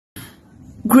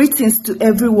Greetings to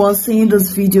everyone seeing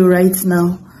this video right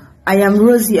now. I am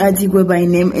Rosie Adigwe by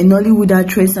name, a Nollywood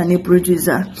actress and a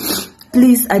producer.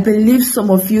 Please, I believe some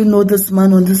of you know this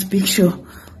man on this picture,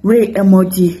 Ray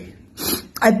Emodi.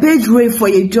 I paid Ray for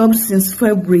a job since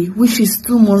February, which is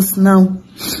 2 months now.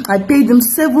 I paid him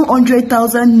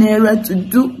 700,000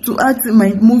 naira to act in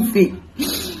my movie.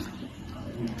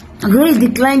 Ray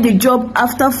declined the job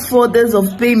after 4 days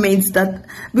of payments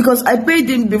because I paid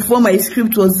him before my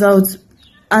script was out.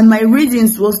 And my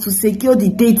reasons was to secure the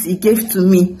dates he gave to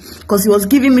me, because he was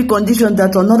giving me condition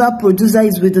that another producer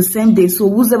is with the same day. So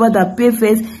whoever that pay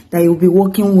first, that he'll be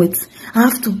working with, I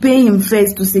have to pay him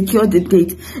first to secure the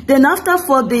date. Then after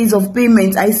 4 days of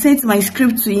payment, I sent my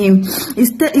script to him. He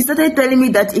started telling me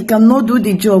that he cannot do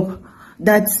the job,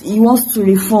 that he wants to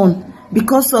refund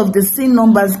because of the same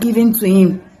numbers given to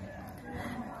him.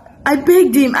 I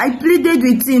begged him, I pleaded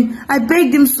with him, I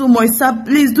begged him so much, sir,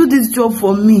 please do this job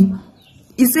for me.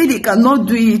 He said he cannot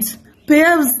do it.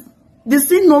 Perhaps the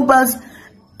same numbers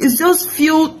is just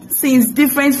few things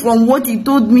different from what he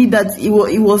told me that he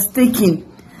was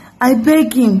taking. I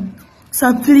begged him,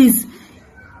 sir, please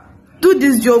do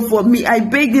this job for me. I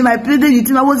begged him, I pleaded with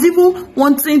him. I was even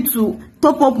wanting to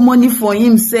top up money for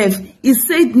himself. He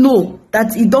said no,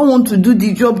 that he don't want to do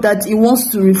the job, that he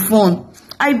wants to refund.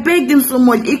 I begged him so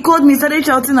much. He called me, started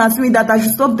shouting at me that I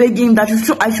should stop begging him, that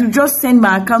I should just send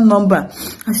my account number.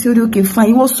 I said, okay, fine.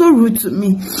 He was so rude to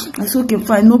me. I said, okay,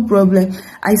 fine, no problem.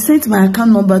 I sent my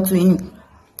account number to him.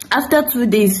 After 2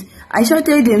 days, I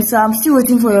shouted him, sir, I'm still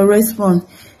waiting for your response.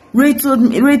 Ray told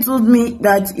me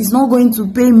that he's not going to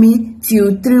pay me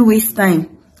till 3 weeks'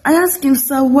 time. I asked him,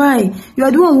 sir, why? You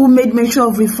are the one who made mention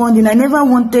of refunding. I never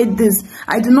wanted this.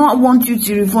 I do not want you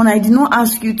to refund. I did not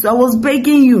ask you to. I was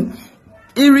begging you.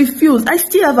 He refused. I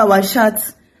still have our chat.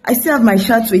 I still have my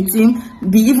chat with him.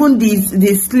 Even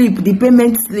the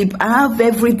payment slip. I have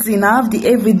everything. I have the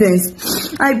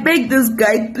evidence. I begged this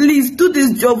guy, please do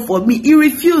this job for me. He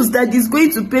refused that he's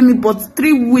going to pay me but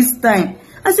 3 weeks time.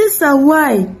 I said, sir,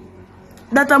 why?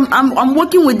 That I'm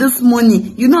working with this money.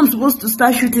 You know I'm supposed to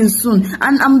start shooting soon.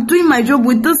 And I'm doing my job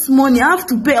with this money. I have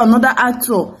to pay another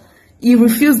actor. He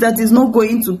refused that he's not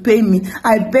going to pay me.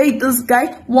 I begged this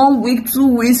guy 1 week,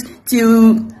 2 weeks,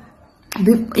 till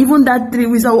even that 3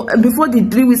 weeks. Before the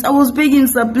 3 weeks, I was begging,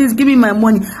 sir, please give me my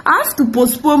money. I have to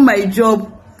postpone my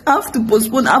job. I've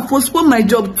postponed my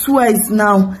job twice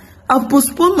now. I've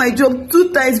postponed my job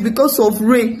 2 times because of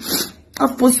Ray.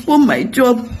 I've postponed my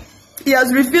job. He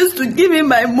has refused to give me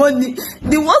my money.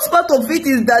 The worst part of it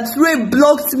is that Ray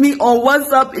blocked me on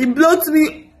WhatsApp. He blocked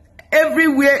me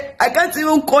everywhere. I can't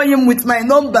even call him with my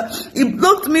number. He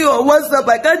blocked me on WhatsApp.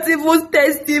 I can't even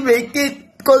text him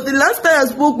again. Because the last time I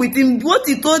spoke with him, what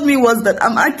he told me was that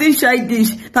I'm acting childish,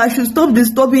 that I should stop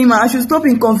disturbing him, I should stop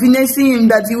inconveniencing him,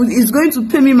 that he's going to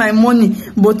pay me my money,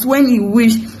 but when he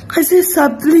wished. I said,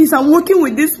 sir, please, I'm working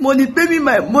with this money, pay me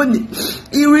my money.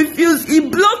 He refused. He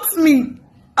blocked me.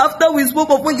 After we spoke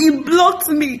of when he blocked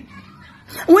me.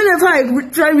 Whenever I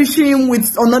try reaching him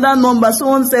with another number,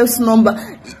 someone else's number,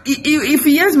 if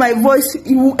he hears my voice,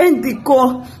 he will end the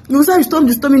call. He will say, stop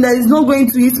disturbing, that he's not going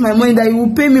to eat my money, that he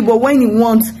will pay me, but when he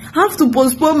wants, I have to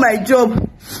postpone my job.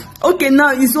 Okay,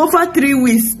 now it's over 3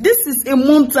 weeks. This is a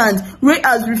month and Ray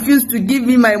has refused to give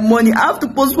me my money. I have to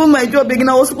postpone my job again.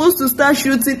 I was supposed to start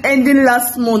shooting ending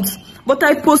last month, but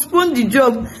I postponed the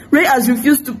job. Ray has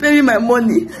refused to pay me my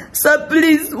money. Sir,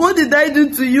 please, what did I do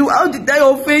to you? How did I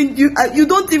offend you? You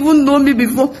don't even know me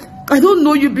before. I don't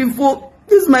know you before.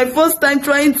 This is my first time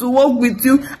trying to work with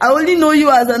you. I only know you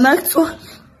as an actor.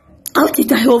 How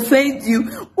did I offend you?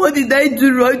 What did I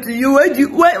do wrong to you?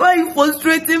 Why are you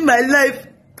frustrating my life?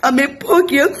 I'm a poor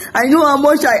girl. I know how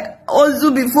much I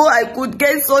also before I could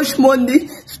get such money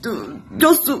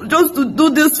just to do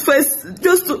this first,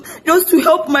 just to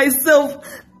help myself.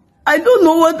 I don't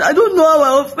know how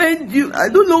I offend you. I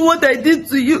don't know what I did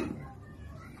to you.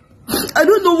 I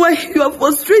don't know why you are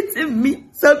frustrating me.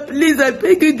 Sir, please, I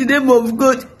beg you in the name of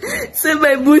God, send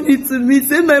my money to me.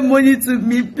 Send my money to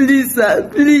me, please, sir,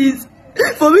 please.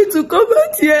 For me to come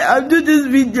out here and do this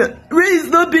video. Ray is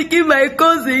not picking my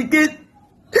calls again.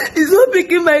 He's not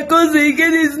picking my calls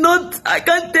again. He's not. I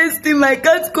can't text him. I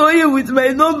can't call him with my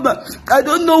number. I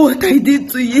don't know what I did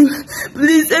to him.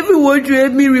 Please, everyone should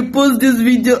help me repost this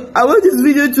video. I want this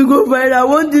video to go viral. I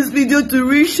want this video to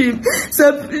reach him.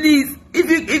 So please,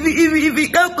 if you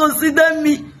can't consider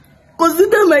me,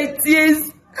 consider my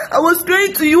tears. I was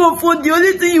crying to you on phone. The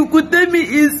only thing you could tell me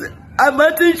is I'm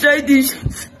acting childish.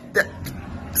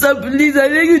 So please, I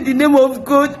beg you in the name of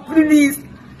God, please.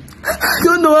 I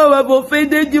don't know how I've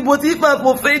offended you, but if I've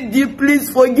offended you,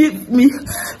 please forgive me.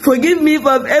 Forgive me if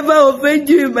I've ever offended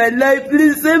you in my life.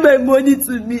 Please send my money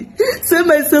to me. Send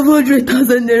my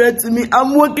 700,000 naira to me.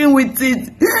 I'm working with it.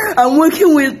 I'm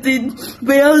working with it.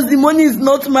 Perhaps the money is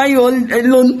not my own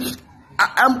alone.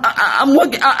 I'm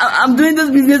working. I'm doing this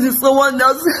business with someone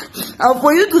else. And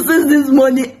for you to send this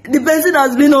money, the person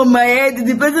has been on my head.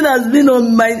 The person has been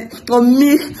on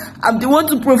me. I'm the one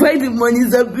to provide the money.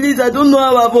 So please, I don't know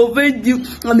how I've offended you.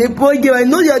 I'm a poor girl. I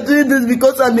know you're doing this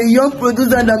because I'm a young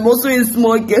producer and I'm also a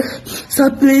small girl. So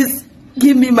please,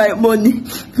 give me my money.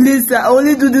 Please, sir, I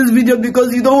only do this video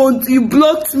because you don't want to. You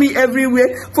blocked me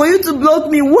everywhere. For you to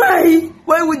block me, why?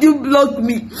 Why would you block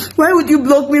me? Why would you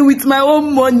block me with my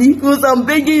own money? Because I'm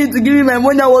begging you to give me my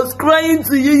money. I was crying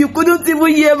to you. You couldn't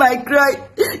even hear my cry.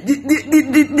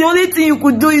 The only thing you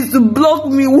could do is to block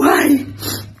me. Why?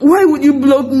 Why would you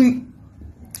block me?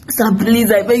 Sir, please,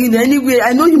 I beg you. Anyway,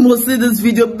 I know you must see this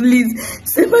video. Please,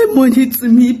 send my money to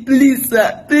me. Please,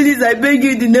 sir. Please, I beg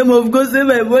you in the name of God, send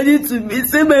my money to me.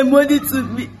 Send my money to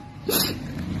me.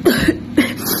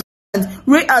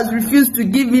 Ray has refused to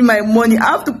give me my money.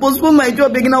 I have to postpone my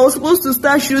job again. I was supposed to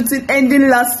start shooting ending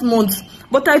last month,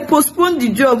 but I postponed the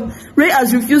job. Ray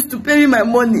has refused to pay me my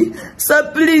money.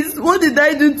 Sir, please, what did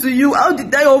I do to you? How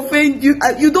did I offend you?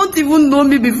 You don't even know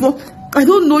me before. I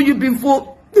don't know you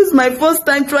before. This is my first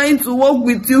time trying to work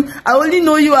with you. I only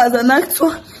know you as an actor.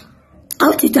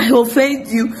 How did I offend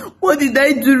you? What did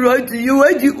I do wrong to you?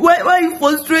 Why are you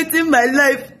frustrating my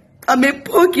life? I'm a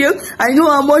poor girl. I know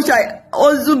how much I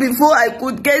also before I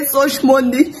could get such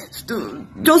money to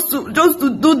just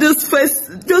to do this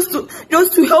first, just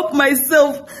to help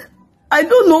myself. I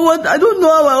don't know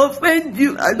how I offend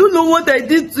you. I don't know what I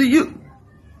did to you.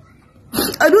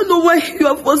 I don't know why you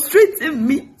are frustrating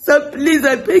me. So please,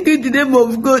 I beg you in the name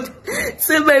of God,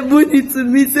 send my money to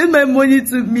me. Send my money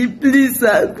to me, please,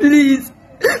 sir. Please.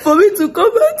 For me to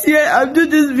come out here and do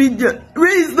this video.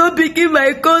 Ray is not picking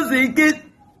my calls again.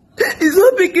 He's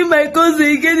not picking my calls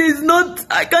again. He's not.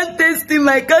 I can't text him.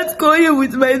 I can't call him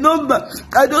with my number.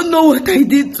 I don't know what I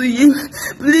did to him.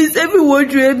 Please, everyone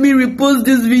should help me repost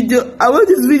this video. I want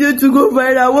this video to go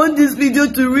viral. I want this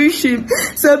video to reach him.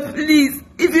 So please,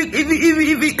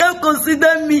 if you can't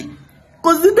consider me,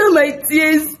 consider my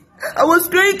tears. I was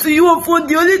crying to you on phone.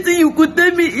 The only thing you could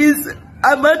tell me is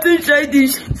I'm acting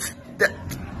childish.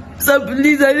 So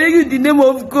please, I beg you in the name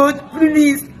of God,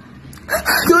 please.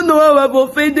 I don't know how I've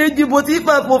offended you, but if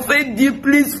I've offended you,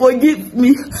 please forgive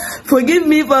me. Forgive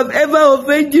me if I've ever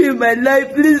offended you in my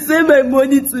life. Please send my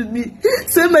money to me.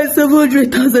 Send my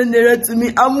 700,000 naira to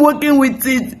me. I'm working with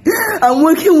it. I'm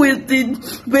working with it.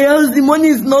 Perhaps the money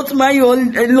is not my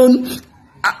own alone.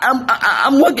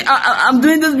 I'm working. I'm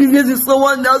doing this business with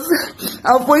someone else.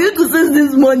 And for you to send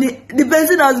this money, the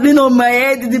person has been on my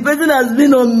head. The person has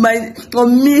been on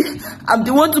me. I'm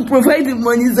the one to provide the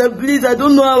money. So please, I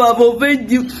don't know how I've offended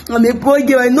you. I'm a poor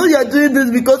girl. I know you're doing this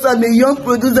because I'm a young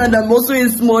producer and I'm also a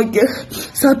small girl.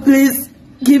 So please,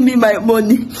 give me my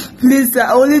money. Please, sir,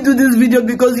 I only do this video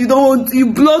because you don't want to.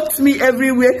 You blocked me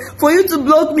everywhere. For you to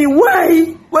block me,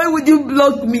 why? Why would you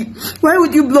block me? Why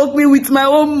would you block me with my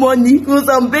own money? Because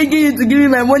I'm begging you to give me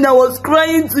my money. I was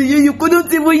crying to you. You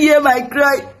couldn't even hear my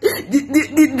cry.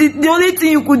 The only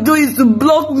thing you could do is to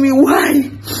block me.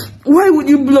 Why? Why would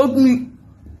you block me?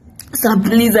 Sir,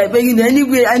 please, I beg you.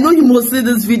 Anyway, I know you must see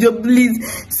this video. Please,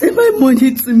 send my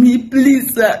money to me.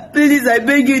 Please, sir. Please, I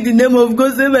beg you in the name of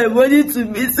God, send my money to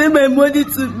me. Send my money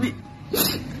to me.